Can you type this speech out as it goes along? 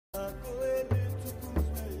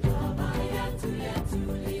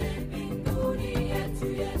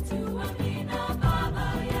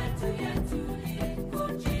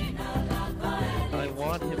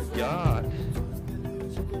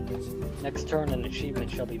Next turn, an achievement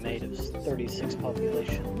shall be made of 36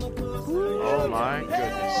 population. Oh my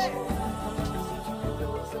goodness.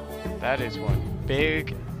 That is one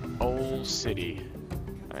big old city.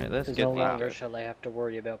 Alright, let's Because get no these longer guys. shall I have to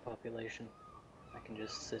worry about population. I can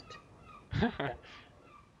just sit.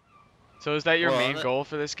 So is that your Well, main goal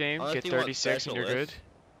for this game? unless Get you want 36 and you're good? specialists.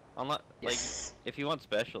 Unless, Yes. like, if you want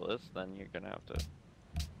specialists, then you're gonna have to.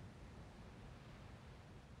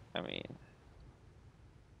 I mean,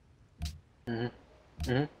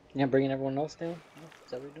 Yeah, bringing everyone else down? Is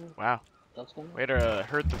that what you're doing? Wow. That's going on? Way to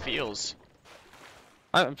hurt the feels.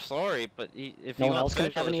 I'm sorry, but if No you one want else gonna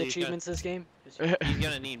have specialists, any he's gonna, achievements this game? he's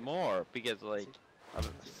gonna need more because, like,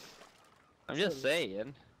 I'm just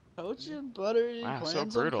saying. Coach and Butter, Wow, so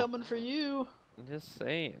plans on brutal. coming for you. I'm just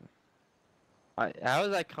saying. How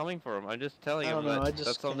is that coming for him? I'm just telling I him don't know, I that just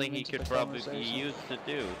that's something came he into could the probably be conversation. used to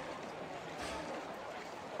do.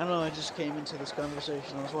 I don't know, I just came into this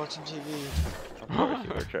conversation. I was watching TV. Of course you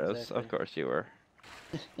were, Travis. Exactly. Of course you were.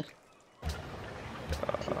 TV's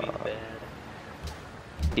bad.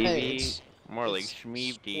 TV, Hey, it's more like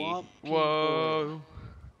Schmeevd. Swamp Whoa.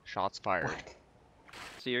 Shots fired. What?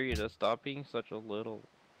 Syria, just stop being such a little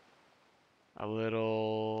A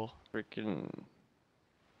little... freaking.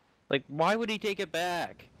 Like, why would he take it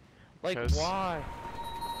back? Like, 'Cause- why?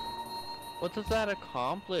 What does that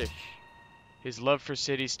accomplish? His love for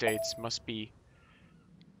city-states must be...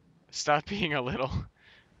 Stop being a little.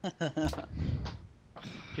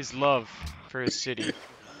 His love for his city.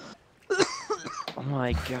 Oh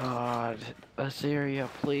my god. Assyria,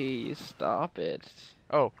 please stop it.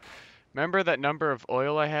 Oh, remember that number of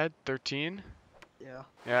oil I had? 13? Yeah,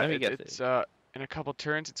 Yeah, Let me guess it's in a couple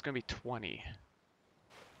turns it's gonna be 20.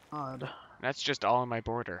 odd. That's just all on my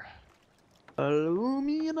border.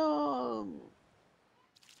 Aluminum.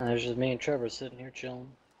 And there's just me and Trevor sitting here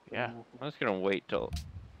chilling. Yeah. I'm just gonna wait till.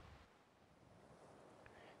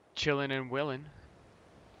 Chillin' and willin'.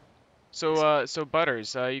 So so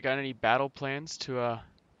Butters, you got any battle plans to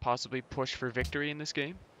possibly push for victory in this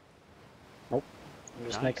game? I'm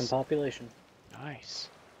just Nice. making population. Nice.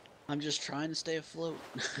 I'm just trying to stay afloat.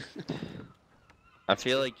 I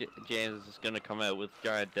feel like James is gonna come out with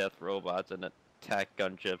giant death robots and attack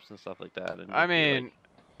gunships and stuff like that. And I just be mean, like,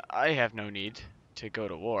 I have no need to go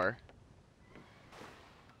to war.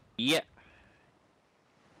 yeah.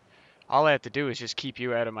 All I have to do is just keep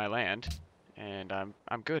you out of my land, and I'm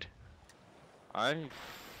good. I'm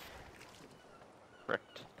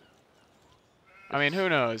fricked. I mean, who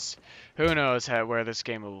knows? Who knows where this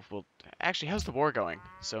game will... Actually, how's the war going?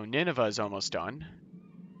 So Nineveh is almost done.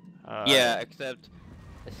 Yeah, except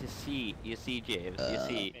you see, James, you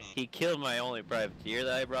see, he killed my only privateer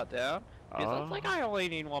that I brought down. Because I was like, I only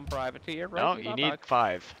need one privateer. Right? No, you need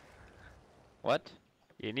 5. What?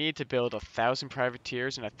 You need to build 1,000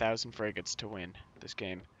 privateers and 1,000 frigates to win this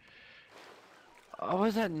game. Oh,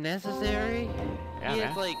 was that necessary? Yeah, He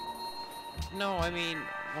man. is like, no, I mean,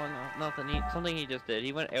 well, no, nothing. Something he just did.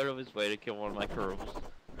 He went out of his way to kill one of my caravels.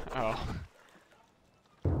 Oh.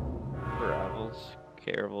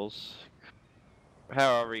 Caravels.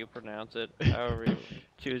 However you pronounce it. However you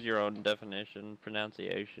choose your own definition,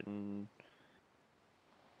 pronunciation.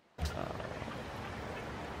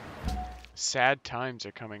 Sad times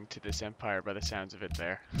are coming to this empire by the sounds of it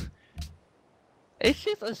there. It's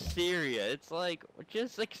just Assyria. It's like,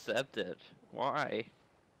 just accept it. Why?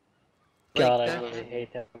 God, Like, I that- really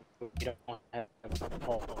hate that we don't have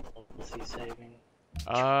policy saving.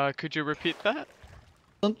 Could you repeat that?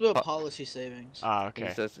 Something about policy savings. Ah, He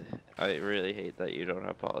okay. says, I really hate that you don't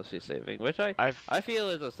have policy saving, which I feel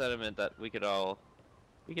is a sentiment that we could all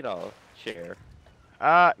share.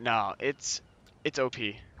 No, it's OP.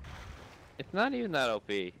 It's not even that OP.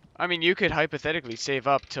 I mean, you could hypothetically save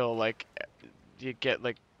up till, like, you get,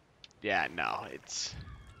 like, yeah, no, it's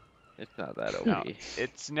not that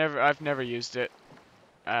OP. no, I've never used it.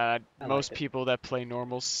 Most like it. people that play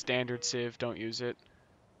normal standard civ don't use it.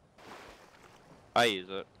 I use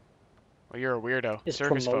it. Well, you're a weirdo. Is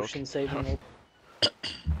Circus folk. promotion saving?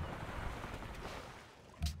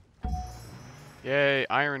 Yay,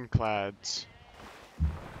 ironclads.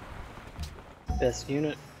 Best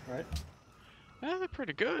unit, right? Yeah, they're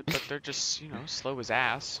pretty good, but they're just, slow as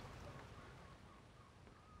ass.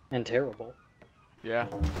 And terrible. Yeah,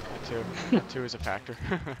 that too. That too is a factor.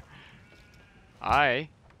 I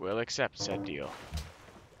will accept said deal.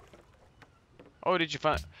 Oh, did you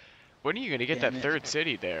find... When are you gonna get Damn that it. third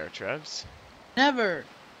city there, Trevs? Never.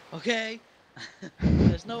 Okay.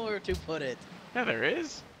 There's nowhere to put it. Yeah, there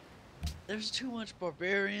is. there's too much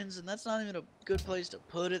barbarians, and that's not even a good place to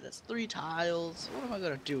put it. That's 3 tiles. What am I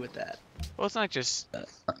gonna do with that? Well, it's not just.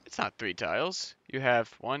 It's not 3 tiles. You have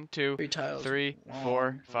 1, 2, 3 tiles. 3,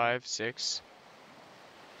 4, 5, 6.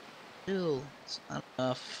 Still, it's not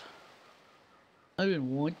enough. I don't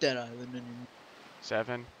even want that island anymore.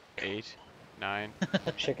 7, 8, 9.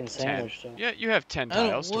 Chicken sandwich, though. Yeah, you have 10 I don't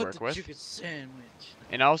tiles to want work the with. chicken sandwich.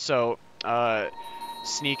 And also,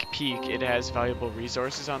 sneak peek, it has valuable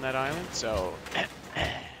resources on that island, so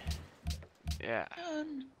yeah.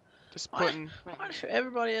 Man, Just why- putting. why should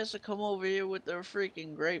everybody has to come over here with their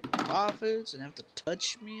freaking great profits and have to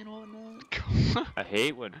touch me and whatnot? I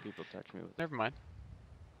hate when people touch me with. Never mind.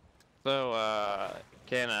 So,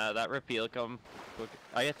 can that repeal come quick?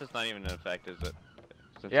 I guess it's not even in effect, is it?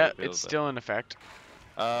 Since Yeah, repeal's it's it. still in effect.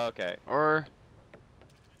 Oh, okay. Or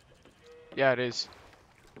yeah, it is.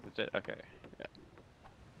 Is it? Okay. Yeah.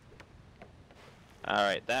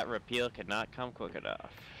 Alright, that repeal cannot come quick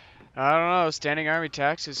enough. I don't know. Standing army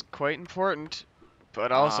tax is quite important,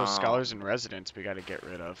 but also Oh. scholars and residents we got to get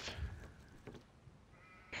rid of.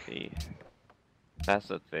 See, that's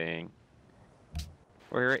the thing.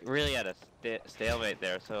 We're really at a stalemate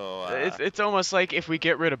there, so. It's almost like if we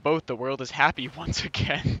get rid of both, the world is happy once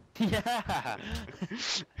again. Yeah.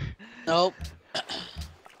 Nope.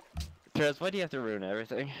 Trez, why do you have to ruin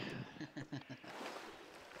everything?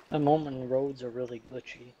 The moment roads are really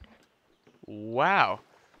glitchy. Wow.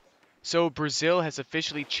 So Brazil has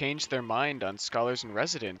officially changed their mind on scholars and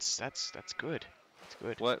residents. That's good. That's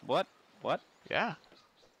good. What? Yeah.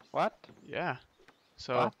 What? Yeah.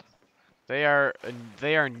 So What? they are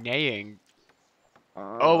naying.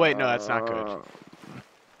 Oh wait, no, that's not good.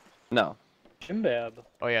 No. Shimbab.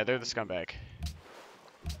 Oh yeah, they're the scumbag.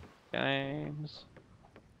 Games.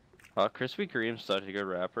 Oh, Krispy Kreme's such a good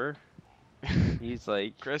rapper. He's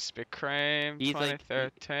like, Krispy Kreme, He's like-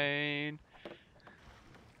 2013.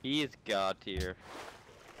 he is god tier.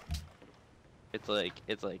 It's like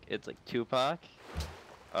Tupac,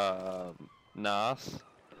 Nas,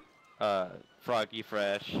 Froggy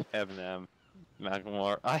Fresh, Eminem,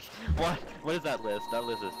 Macklemore. What is that list? That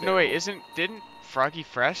list is No wait, terrible. didn't Froggy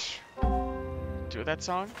Fresh do that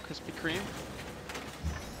song? Krispy Kreme?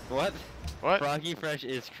 What? What? Froggy Fresh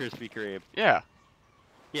is Krispy Kreme. Yeah.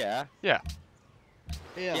 Yeah. Yeah.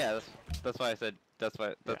 Yeah. That's why I said. That's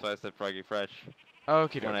why I said Froggy Fresh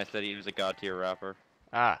Okay. when I said he was a god tier rapper.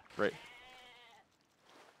 Ah. Right.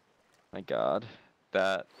 My God,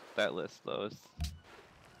 that list though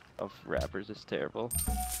of rappers is terrible.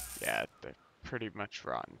 Yeah, they're pretty much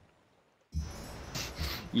rotten.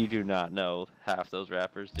 You do not know half those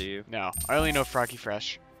rappers, do you? No, I only know Froggy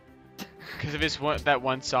Fresh. Because of that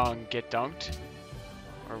one song, Get Dunked?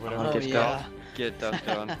 Or whatever Oh, it's yeah. called. Get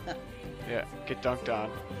dunked on. Yeah, Get Dunked On.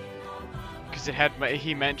 Because it had,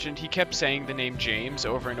 he kept saying the name James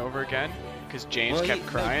over and over again. Because James Well, kept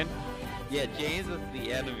crying. Yeah, James was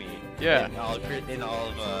the enemy. Yeah. In all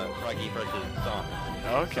of Froggy Fresh's songs.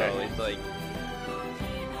 Okay. So it's like,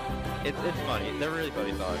 it's funny. They're really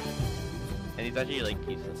funny songs. And he's actually like,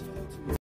 he's